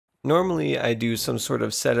Normally I do some sort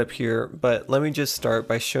of setup here, but let me just start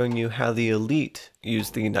by showing you how the elite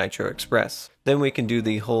use the Nitro Express. Then we can do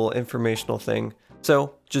the whole informational thing,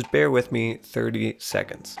 so just bear with me 30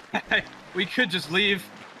 seconds. We could just leave,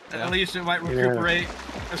 at least it might recuperate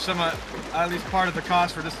some, at least part of the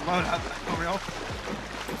cost for this loadout, for real.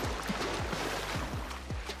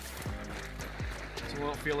 So we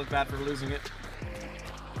won't feel as bad for losing it.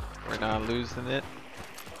 We're not losing it.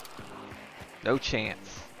 No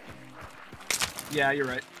chance. Yeah, you're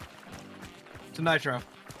right. It's a Nitro.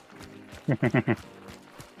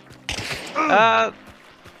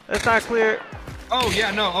 That's not clear. Oh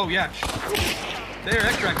yeah, no, oh yeah. There,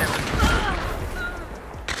 extract everything.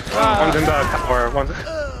 One's in the tower.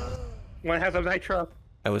 One has a Nitro.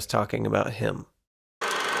 I was talking about him.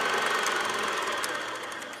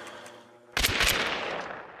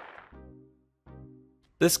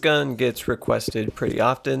 This gun gets requested pretty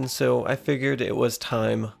often, so I figured it was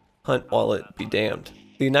time. Hunt wallet be damned.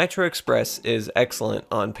 The Nitro Express is excellent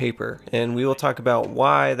on paper, and we will talk about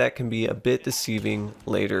why that can be a bit deceiving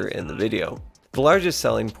later in the video. The largest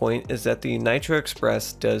selling point is that the Nitro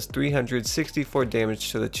Express does 364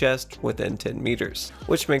 damage to the chest within 10 meters,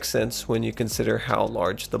 which makes sense when you consider how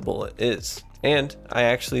large the bullet is. And I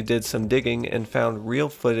actually did some digging and found real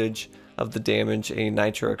footage of the damage a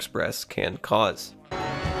Nitro Express can cause.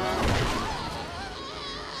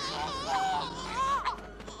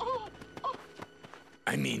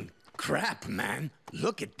 I mean, crap, man.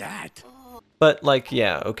 Look at that. But like,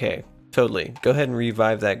 yeah, okay, totally. Go ahead and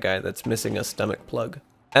revive that guy that's missing a stomach plug.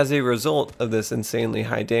 As a result of this insanely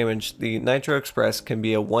high damage, the Nitro Express can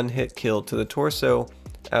be a one-hit kill to the torso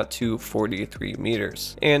out to 43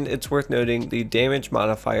 meters. And it's worth noting the damage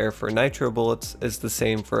modifier for Nitro bullets is the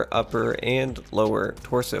same for upper and lower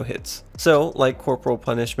torso hits. So, like corporal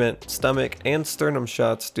punishment, stomach and sternum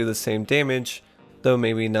shots do the same damage, though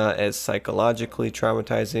maybe not as psychologically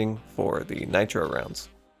traumatizing for the Nitro rounds.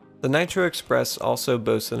 The Nitro Express also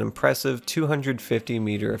boasts an impressive 250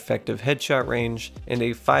 meter effective headshot range and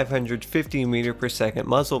a 550 meter per second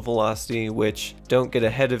muzzle velocity, which, don't get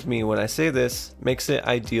ahead of me when I say this, makes it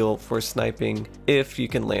ideal for sniping if you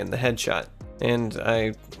can land the headshot. And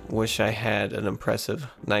I wish I had an impressive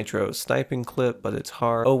Nitro sniping clip, but it's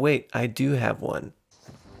hard. Oh wait, I do have one.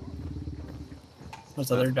 What's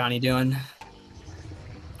the other Donnie doing?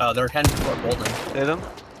 Oh, they're heading for Bolden. Hit him.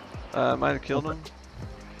 Might have killed him.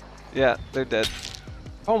 Yeah, they're dead.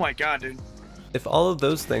 Oh my god, dude. If all of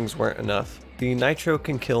those things weren't enough, the Nitro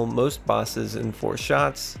can kill most bosses in 4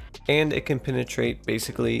 shots, and it can penetrate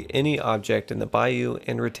basically any object in the bayou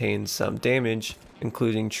and retain some damage,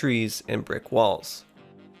 including trees and brick walls.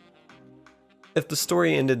 If the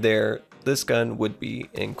story ended there, this gun would be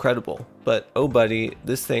incredible, but oh buddy,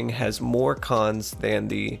 this thing has more cons than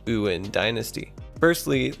the Uin Dynasty.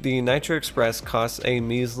 Firstly, the Nitro Express costs a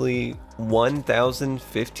measly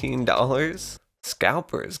 $1,015?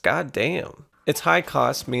 Scalpers, goddamn. Its high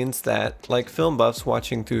cost means that, like film buffs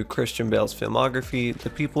watching through Christian Bale's filmography,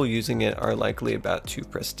 the people using it are likely about to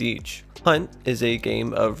prestige. Hunt is a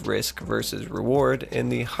game of risk versus reward,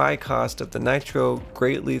 and the high cost of the Nitro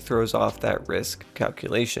greatly throws off that risk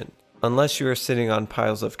calculation. Unless you are sitting on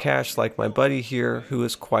piles of cash like my buddy here, who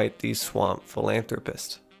is quite the swamp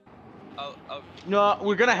philanthropist. No,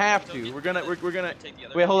 we're gonna have to. We're gonna.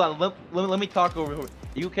 Wait, hold on. Let me talk over. Are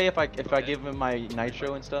you okay if I give him my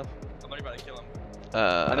Nitro and stuff? I'm already about to kill him.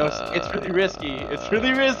 I know it's really risky. It's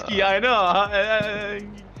really risky. I know.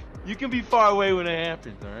 You can be far away when it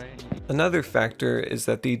happens. All right. Another factor is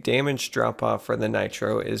that the damage drop off for the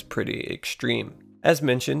Nitro is pretty extreme. As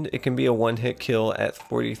mentioned, it can be a one-hit kill at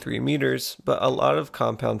 43 meters, but a lot of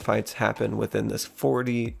compound fights happen within this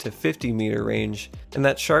 40 to 50 meter range, and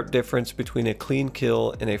that sharp difference between a clean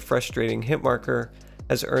kill and a frustrating hit marker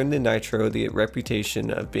has earned the Nitro the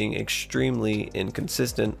reputation of being extremely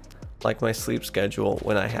inconsistent, like my sleep schedule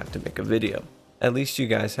when I have to make a video. At least you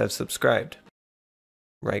guys have subscribed.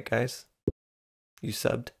 Right guys? You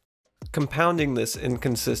subbed? Compounding this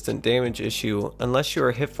inconsistent damage issue, unless you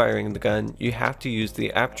are hip firing the gun, you have to use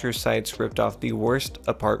the aperture sights ripped off the worst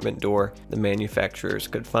apartment door the manufacturers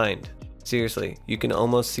could find. Seriously, you can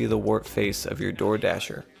almost see the warped face of your door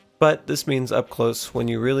dasher. But this means up close, when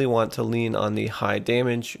you really want to lean on the high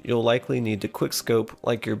damage, you'll likely need to quickscope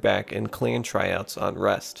like you're back in clan tryouts on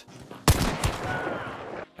Rust.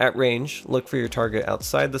 At range, look for your target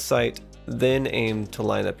outside the sight, then aim to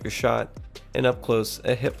line up your shot, and up close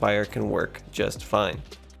a hipfire can work just fine.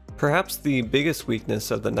 Perhaps the biggest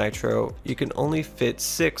weakness of the Nitro, you can only fit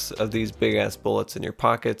 6 of these big ass bullets in your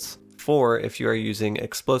pockets, 4 if you are using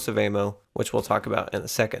explosive ammo, which we'll talk about in a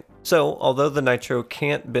second. So, although the Nitro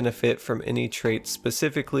can't benefit from any trait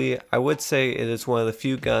specifically, I would say it is one of the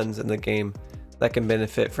few guns in the game that can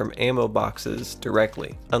benefit from ammo boxes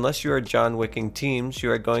directly. Unless you are John Wicking teams,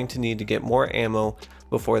 you are going to need to get more ammo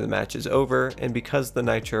before the match is over, and because the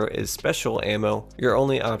Nitro is special ammo, your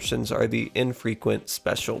only options are the infrequent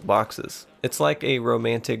special boxes. It's like a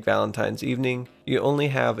romantic Valentine's evening, you only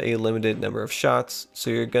have a limited number of shots, so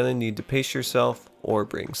you're gonna need to pace yourself or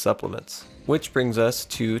bring supplements. Which brings us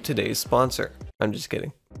to today's sponsor. I'm just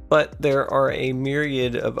kidding. But there are a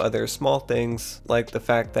myriad of other small things, like the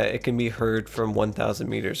fact that it can be heard from 1,000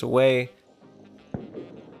 meters away.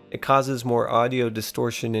 It causes more audio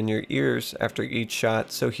distortion in your ears after each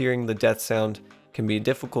shot, so hearing the death sound can be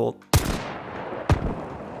difficult.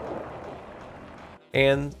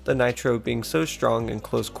 And the Nitro being so strong in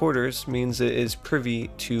close quarters means it is privy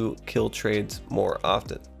to kill trades more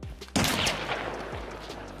often.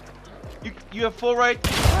 You have full right.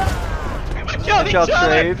 Kill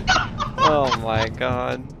trade. Oh my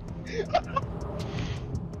god.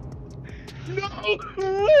 No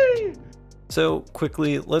way! So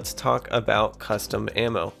quickly, let's talk about custom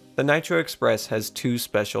ammo. The Nitro Express has two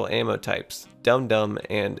special ammo types, Dum Dum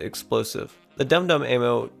and Explosive. The Dum Dum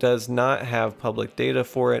ammo does not have public data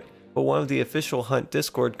for it, but one of the official Hunt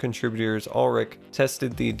Discord contributors, Ulrich,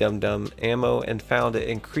 tested the Dum Dum ammo and found it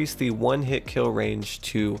increased the one-hit kill range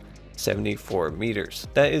to 74 meters.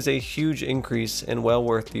 That is a huge increase and well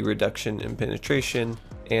worth the reduction in penetration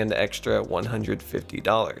and extra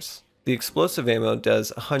 $150. The explosive ammo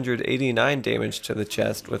does 189 damage to the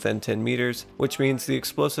chest within 10 meters, which means the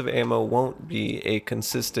explosive ammo won't be a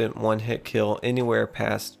consistent one-hit kill anywhere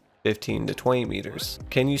past 15 to 20 meters.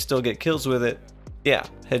 Can you still get kills with it? Yeah,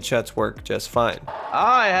 headshots work just fine.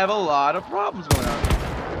 I have a lot of problems going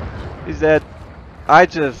on. He said, I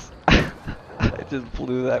just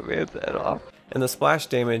blew that man's head off. And the splash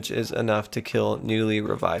damage is enough to kill newly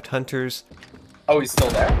revived hunters. Oh, he's still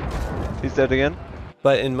there? He's dead again?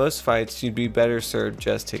 But in most fights, you'd be better served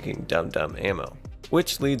just taking Dum Dum ammo.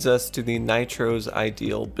 Which leads us to the Nitro's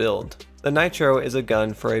ideal build. The Nitro is a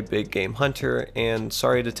gun for a big game hunter, and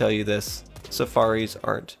sorry to tell you this, safaris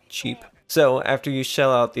aren't cheap. So after you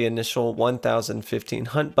shell out the initial 1,015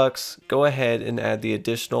 hunt bucks, go ahead and add the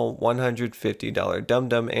additional $150 Dum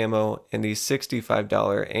Dum ammo and the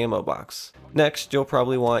 $65 ammo box. Next, you'll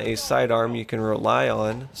probably want a sidearm you can rely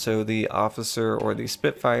on, so the Officer or the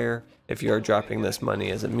Spitfire if you are dropping this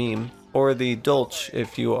money as a meme, or the Dolch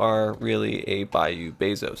if you are really a Bayou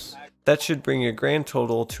Bezos. That should bring your grand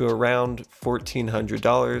total to around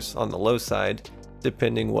 $1,400 on the low side,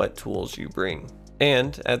 depending what tools you bring.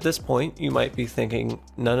 And at this point, you might be thinking,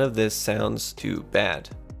 none of this sounds too bad.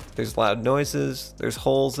 There's loud noises, there's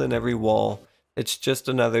holes in every wall, it's just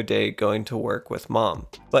another day going to work with mom.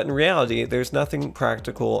 But in reality, there's nothing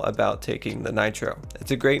practical about taking the Nitro.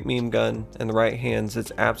 It's a great meme gun, in the right hands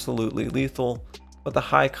it's absolutely lethal, but the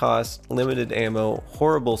high cost, limited ammo,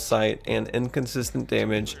 horrible sight, and inconsistent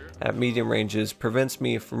damage at medium ranges prevents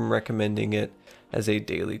me from recommending it as a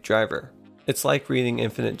daily driver. It's like reading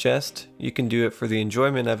Infinite Jest, you can do it for the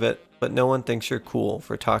enjoyment of it, but no one thinks you're cool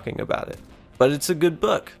for talking about it. But it's a good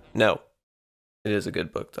book. No, it is a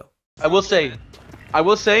good book though. I will say,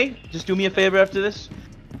 just do me a favor after this.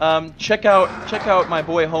 Check out my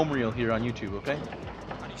boy HomeReel here on YouTube, okay?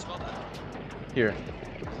 How do you spell that? Here.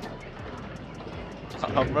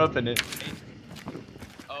 I'm rubbing it.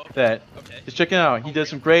 Oh, okay. That. Okay. Just check it out. He does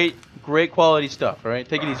some great quality stuff, alright?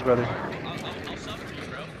 Take it easy, brother. I'll sub to you,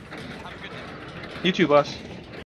 bro. Have a good day. You too, boss.